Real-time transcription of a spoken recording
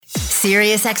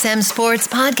SiriusXM Sports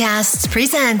Podcasts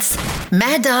presents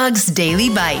Mad Dog's Daily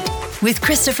Bite with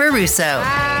Christopher Russo.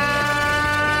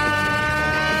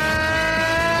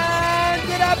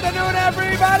 Good afternoon,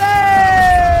 everybody!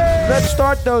 Let's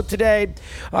start, though, today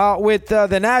with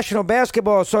the National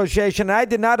Basketball Association. I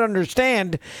did not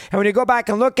understand, and when you go back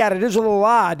and look at it, it is a little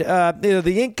odd.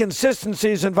 The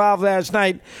inconsistencies involved last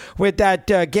night with that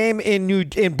game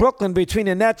in Brooklyn between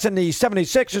the Nets and the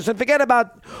 76ers. And forget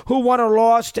about who won or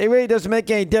lost. It really doesn't make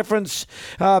any difference.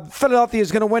 Philadelphia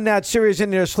is going to win that series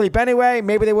in their sleep anyway.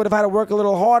 Maybe they would have had to work a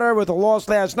little harder with a loss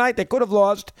last night. They could have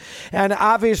lost and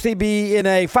obviously be in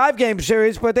a 5-game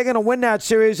series, but they're going to win that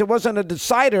series. It wasn't a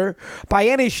decider by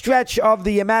any stretch of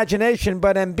the imagination,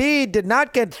 but Embiid did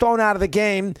not get thrown out of the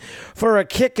game for a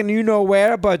kick and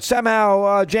you-know-where, but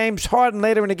somehow James Harden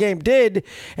later in the game did,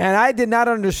 and I did not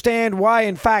understand why,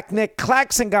 in fact, Nick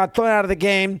Claxton got thrown out of the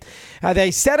game. They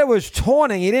said it was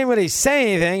taunting. He didn't really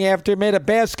say anything after he made a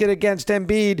basket against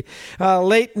Embiid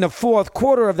late in the fourth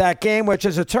quarter of that game, which,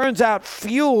 as it turns out,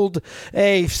 fueled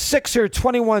a Sixer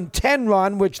 21-10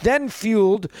 run, which then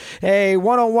fueled a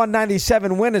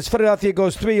 101-97 win as Philadelphia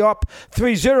goes 3-0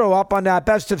 up on that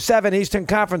best-of-7 Eastern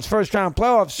Conference first-round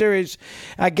playoff series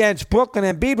against Brooklyn.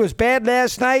 Embiid was bad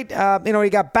last night. He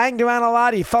got banged around a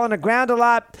lot. He fell on the ground a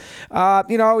lot.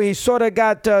 He sort of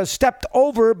got stepped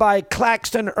over by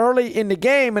Claxton early in the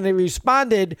game, and he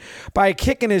responded by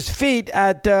kicking his feet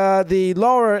at the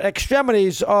lower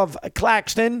extremities of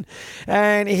Claxton,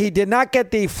 and he did not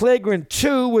get the flagrant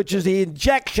 2, which is the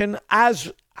ejection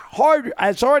as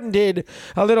Harden did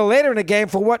a little later in the game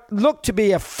for what looked to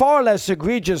be a far less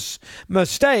egregious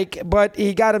mistake, but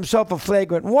he got himself a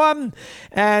flagrant 1,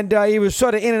 and he was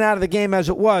sort of in and out of the game as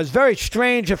it was. Very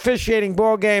strange officiating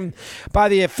ball game by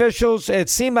the officials. It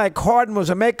seemed like Harden was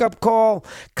a makeup call.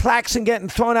 Claxton getting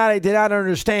thrown out, I did not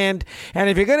understand. And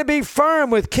if you're going to be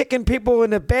firm with kicking people in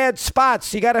the bad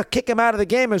spots, you got to kick them out of the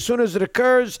game as soon as it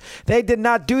occurs. They did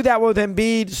not do that with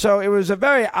Embiid, so it was a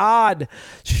very odd,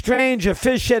 strange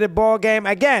officiating ball game.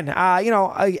 Again,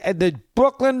 the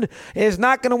Brooklyn is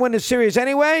not going to win the series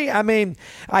anyway. I mean,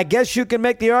 I guess you can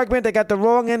make the argument they got the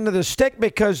wrong end of the stick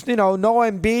because, no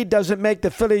Embiid doesn't make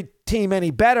the Philly team any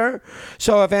better.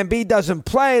 So if Embiid doesn't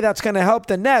play, that's going to help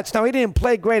the Nets. Now, he didn't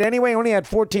play great anyway. He only had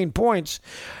 14 points.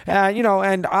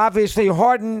 And obviously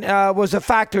Harden was a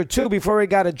factor too before he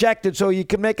got ejected. So you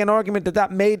can make an argument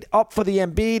that made up for the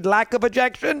Embiid lack of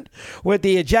ejection with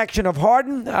the ejection of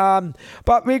Harden.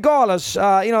 But regardless,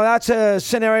 that's a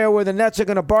scenario where the Nets are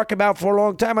going to bark about for a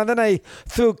long time. And then they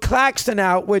threw Claxton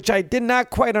out, which I did not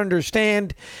quite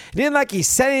understand. It didn't like he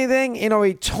said anything.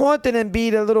 He taunted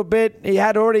Embiid a little bit. He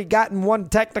had already gotten one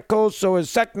technical, so his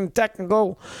second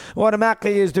technical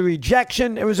automatically is the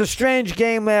rejection. It was a strange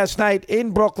game last night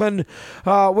in Brooklyn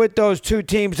with those two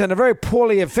teams, and a very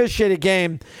poorly officiated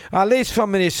game, at least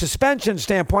from a suspension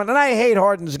standpoint. And I hate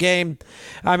Harden's game.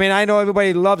 I mean, I know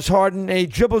everybody loves Harden. He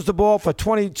dribbles the ball for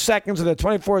 20 seconds with a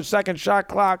 24-second shot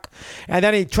clock, and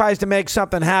then he tries to make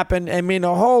something happen. I mean,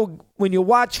 when you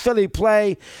watch Philly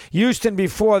play Houston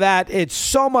before that, it's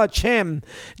so much him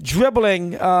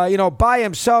dribbling, by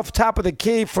himself, top of the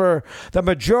key for the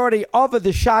majority of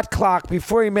the shot clock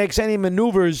before he makes any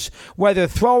maneuvers, whether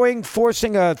throwing,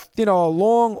 forcing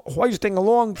hoisting a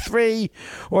long three,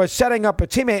 or setting up a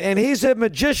teammate. And he's a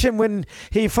magician when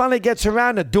he finally gets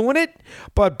around to doing it.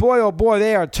 But boy, oh boy,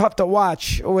 they are tough to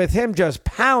watch with him just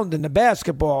pounding the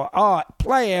basketball,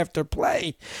 play after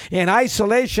play in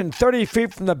isolation, 30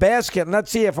 feet from the basket. And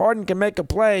let's see if Harden can make a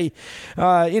play,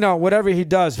 whatever he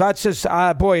does. That's just,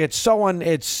 it's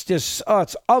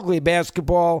ugly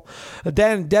basketball.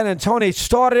 Then D'Antoni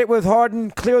started it with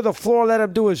Harden, clear the floor, let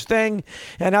him do his thing,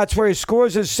 and that's where he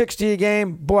scores his 60 a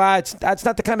game. Boy, that's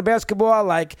not the kind of basketball I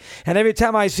like, and every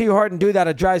time I see Harden do that,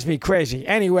 it drives me crazy.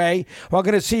 Anyway, we're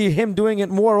going to see him doing it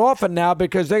more often now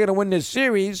because they're going to win this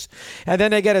series, and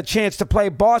then they get a chance to play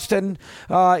Boston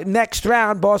next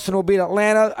round. Boston will beat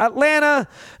Atlanta.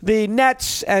 The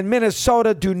Nets and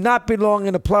Minnesota do not belong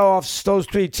in the playoffs. Those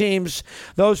three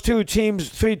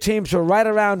teams are right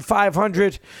around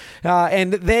 500,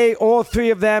 and all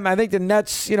three of them, I think the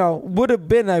Nets, would have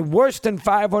been a worse than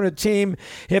 500 team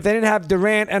if they didn't have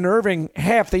Durant and Irving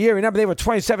half the year. Remember, they were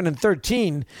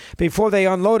 27-13 before they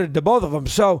unloaded the both of them.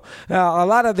 So a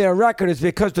lot of their record is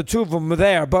because the two of them were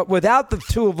there. But without the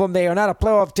two of them, they are not a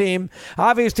playoff team.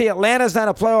 Obviously, Atlanta's not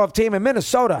a playoff team, and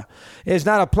Minnesota is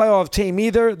not a playoff team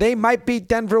either. They they might beat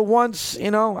Denver once.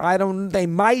 They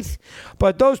might.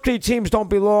 But those three teams don't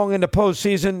belong in the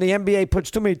postseason. The NBA puts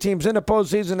too many teams in the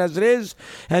postseason as it is.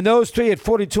 And those three at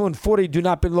 42 and 40 do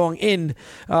not belong in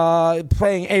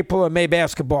playing April or May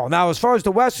basketball. Now, as far as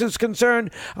the West is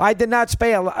concerned, I did not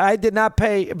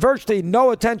pay virtually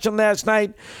no attention last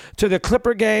night to the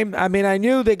Clipper game. I mean, I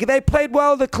knew they played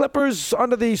well, the Clippers,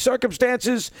 under the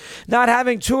circumstances, not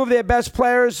having two of their best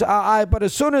players. But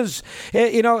as soon as,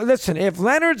 listen, if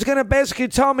Leonard's going to basically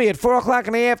tell me at 4 o'clock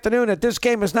in the afternoon that this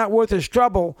game is not worth his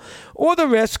trouble or the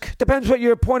risk, depends what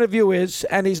your point of view is,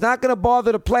 and he's not going to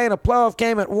bother to play in a playoff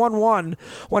game at 1-1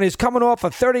 when he's coming off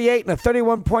a 38 and a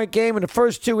 31-point game in the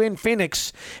first two in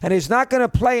Phoenix, and he's not going to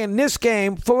play in this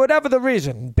game for whatever the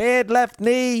reason, bad left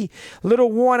knee,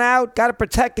 little worn out, got to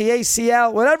protect the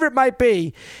ACL, whatever it might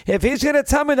be. If he's going to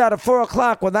tell me that at 4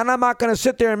 o'clock, well, then I'm not going to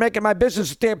sit there and make it my business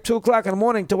to stay up 2 o'clock in the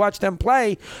morning to watch them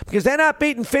play, because they're not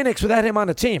beating Phoenix without him on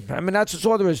the team. I mean, that's just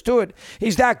all there is to it.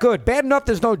 He's that good. Bad enough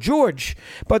there's no George,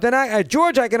 but then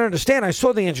George I can understand. I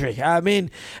saw the injury. I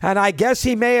mean, and I guess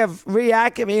he may have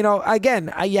reacted.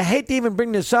 Again, you hate to even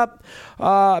bring this up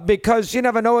because you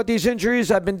never know with these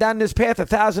injuries. I've been down this path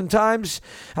 1,000 times.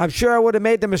 I'm sure I would have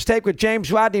made the mistake with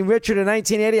James Rodney Richard in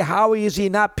 1980. How is he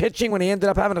not pitching when he ended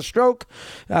up having a stroke?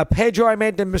 Pedro, I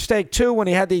made the mistake too when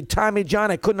he had the Tommy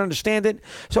John. I couldn't understand it.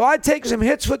 So I'd take some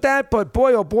hits with that, but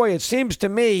boy, oh boy, it seems to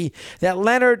me that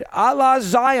Leonard, a la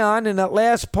Zion in that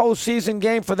last postseason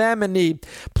game for them in the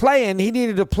play-in, he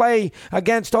needed to play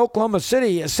against Oklahoma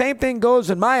City. Same thing goes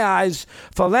in my eyes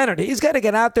for Leonard. He's got to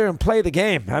get out there and play the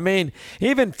game. I mean,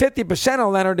 even 50%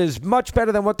 of Leonard is much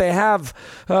better than what they have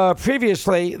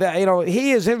previously.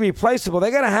 He is irreplaceable.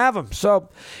 They got to have him. So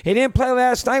he didn't play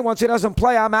last night. Once he doesn't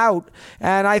play, I'm out.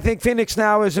 And I think Phoenix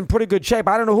now is in pretty good shape.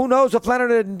 I don't know. Who knows if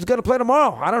Leonard is going to play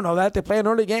tomorrow? I don't know that. They play an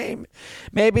early game.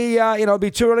 Maybe, it'll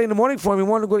be too early in the morning for him.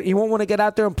 He won't want to get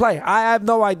out there and play. I have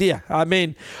no idea.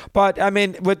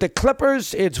 With the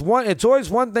Clippers, it's always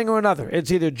one thing or another.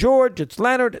 It's either George, it's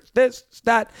Leonard, it's this, it's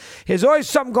that. There's always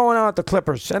something going on with the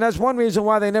Clippers, and that's one reason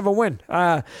why they never win.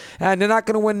 And they're not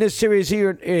going to win this series here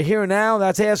and now.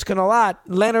 That's asking a lot.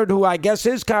 Leonard, who I guess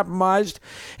is compromised,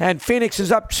 and Phoenix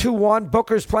is up 2-1.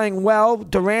 Booker's playing well.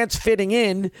 Durant's fitting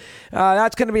in.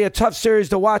 That's going to be a tough series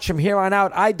to watch from here on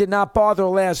out. I did not bother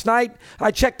last night.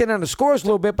 I checked in on the scores a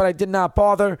little bit, but I did not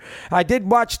bother. I did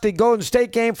watch the Golden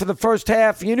State game for the first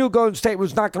half. You knew Golden State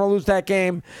was not going to lose that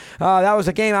game. That was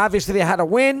a game, obviously, they had to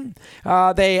win.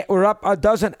 They were up a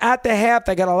dozen at the half.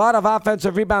 They got a lot of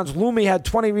offensive rebounds. Lumi had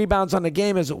 20 rebounds on the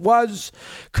game as it was.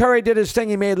 Curry did his thing.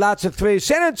 He made lots of threes.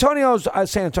 Sacramento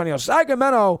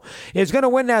is going to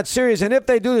win that series, and if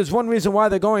they do, there's one reason why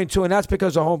they're going to, and that's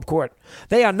because of home court.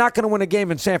 They are not going to win a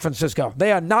game in San Francisco.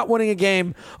 They are not winning a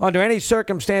game under any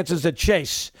circumstances at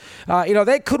Chase.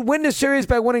 They could win the series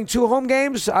by winning 2 home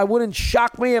games. I wouldn't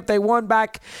shock me if they won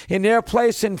back in their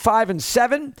place in 5 and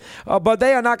 7, but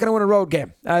they are not going to win a road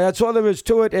game. That's all there is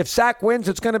to it. If Sac wins,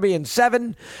 it's going to be in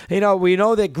 7. We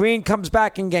know that Green comes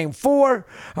back in game 4.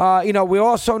 We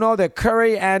also know that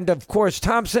Curry and, of course,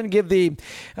 Thompson give the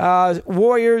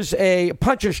Warriors a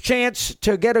puncher's chance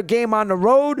to get a game on the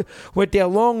road with their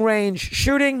long-range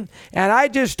shooting. And I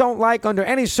just don't like, under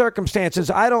any circumstances,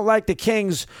 I don't like the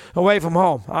Kings away from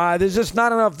home. There's just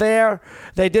not enough there.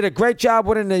 They did a great job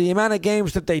winning the amount of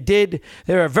games that they did.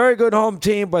 They're a very good home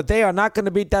team, but they are not going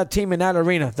to beat that team in that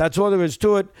arena. That's all there is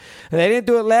to it. They didn't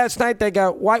do it last night. They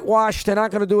got whitewashed. They're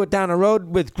not going to do it down the road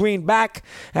with Green back,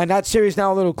 and that series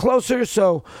now a little closer.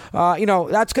 So,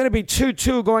 that's going to be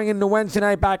 2-2 going into Wednesday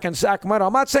night back in Sacramento.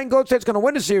 I'm not saying Golden State's going to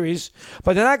win the series,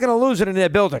 but they're not going to lose it in their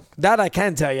building. That I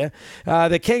can tell you.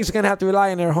 The Kings are going to have to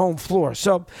rely on their home floor.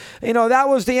 So, that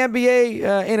was the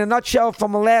NBA in a nutshell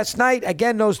from last night.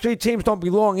 Again, those 3 teams don't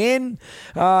belong in.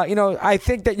 I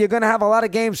think that you're going to have a lot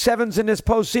of Game 7s in this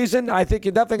postseason. I think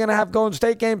you're definitely going to have Golden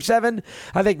State Game 7.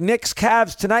 I think Knicks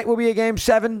Cavs tonight will be a Game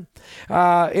 7.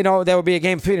 There will be a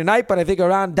Game 3 tonight, but I think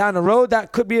around down the road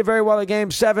that could be very well a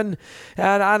Game 7.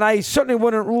 And I certainly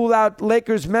wouldn't rule out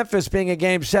Lakers Memphis being a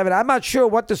Game 7. I'm not sure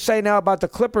what to say now about the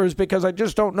Clippers because I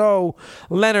just don't know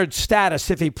Leonard's status.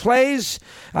 If he plays,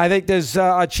 I think there's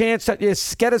a chance that you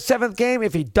get a 7th game.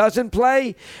 If he doesn't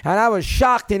play, and I was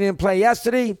shocked he didn't play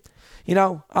yesterday,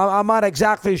 I'm not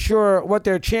exactly sure what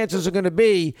their chances are going to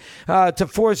be to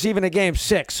force even a Game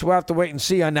 6. We'll have to wait and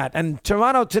see on that. And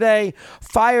Toronto today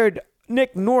fired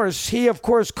Nick Nurse. He, of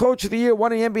course, Coach of the Year,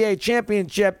 won an NBA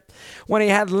championship. when he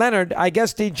had Leonard. I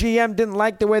guess the GM didn't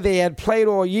like the way they had played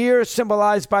all year,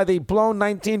 symbolized by the blown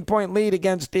 19-point lead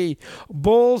against the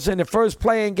Bulls in the first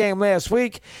play-in game last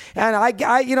week. And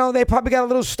they probably got a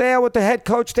little stale with the head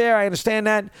coach there. I understand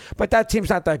that, but that team's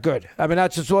not that good. I mean,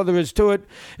 that's just all there is to it.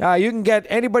 You can get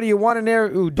anybody you want in there.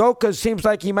 Udoka seems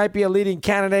like he might be a leading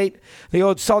candidate, the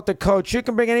old Celtic coach. You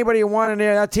can bring anybody you want in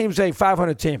there. That team's a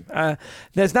 500 team.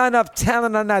 There's not enough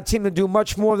talent on that team to do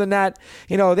much more than that.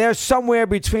 They're somewhere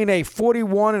between a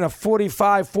 41 and a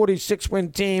 45, 46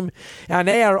 win team, and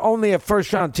they are only a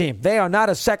first-round team. They are not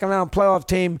a second-round playoff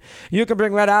team. You can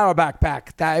bring Red Auerbach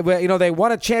back. They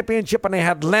won a championship when they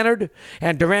had Leonard,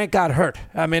 and Durant got hurt.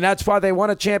 I mean, that's why they won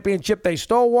a championship. They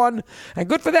stole one, and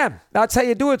good for them. That's how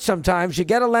you do it sometimes. You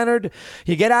get a Leonard,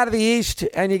 you get out of the East,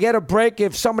 and you get a break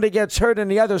if somebody gets hurt on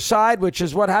the other side, which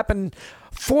is what happened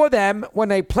for them when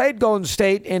they played Golden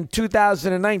State in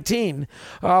 2019.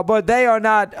 But they are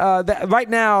not, right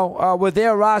now, with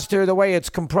their roster, the way it's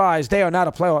comprised, they are not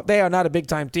a playoff. They are not a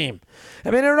big-time team.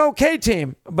 I mean, they're an okay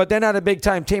team, but they're not a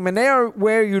big-time team. And they are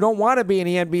where you don't want to be in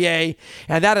the NBA,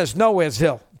 and that is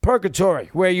Nowheresville. Purgatory,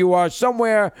 where you are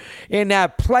somewhere in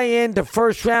that play-in to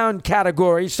first-round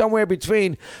category, somewhere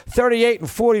between 38 and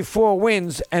 44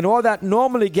 wins, and all that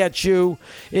normally gets you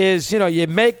is, you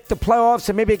make the playoffs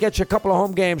and maybe it gets you a couple of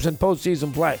home games in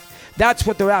postseason play. That's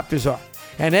what the Raptors are.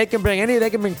 And they can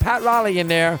bring Pat Riley in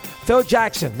there, Phil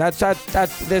Jackson. There's not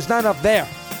enough there.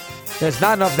 There's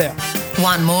not enough there.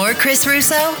 Want more Chris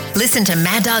Russo? Listen to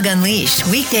Mad Dog Unleashed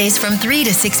weekdays from 3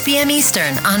 to 6 p.m.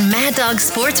 Eastern on Mad Dog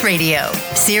Sports Radio,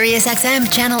 Sirius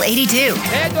XM Channel 82.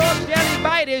 Mad Dog's Daily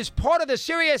Bite is part of the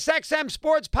Sirius XM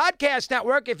Sports Podcast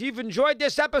Network. If you've enjoyed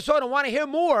this episode and want to hear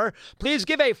more, please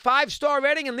give a 5-star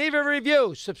rating and leave a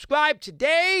review. Subscribe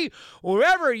today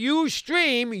wherever you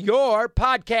stream your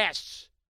podcasts.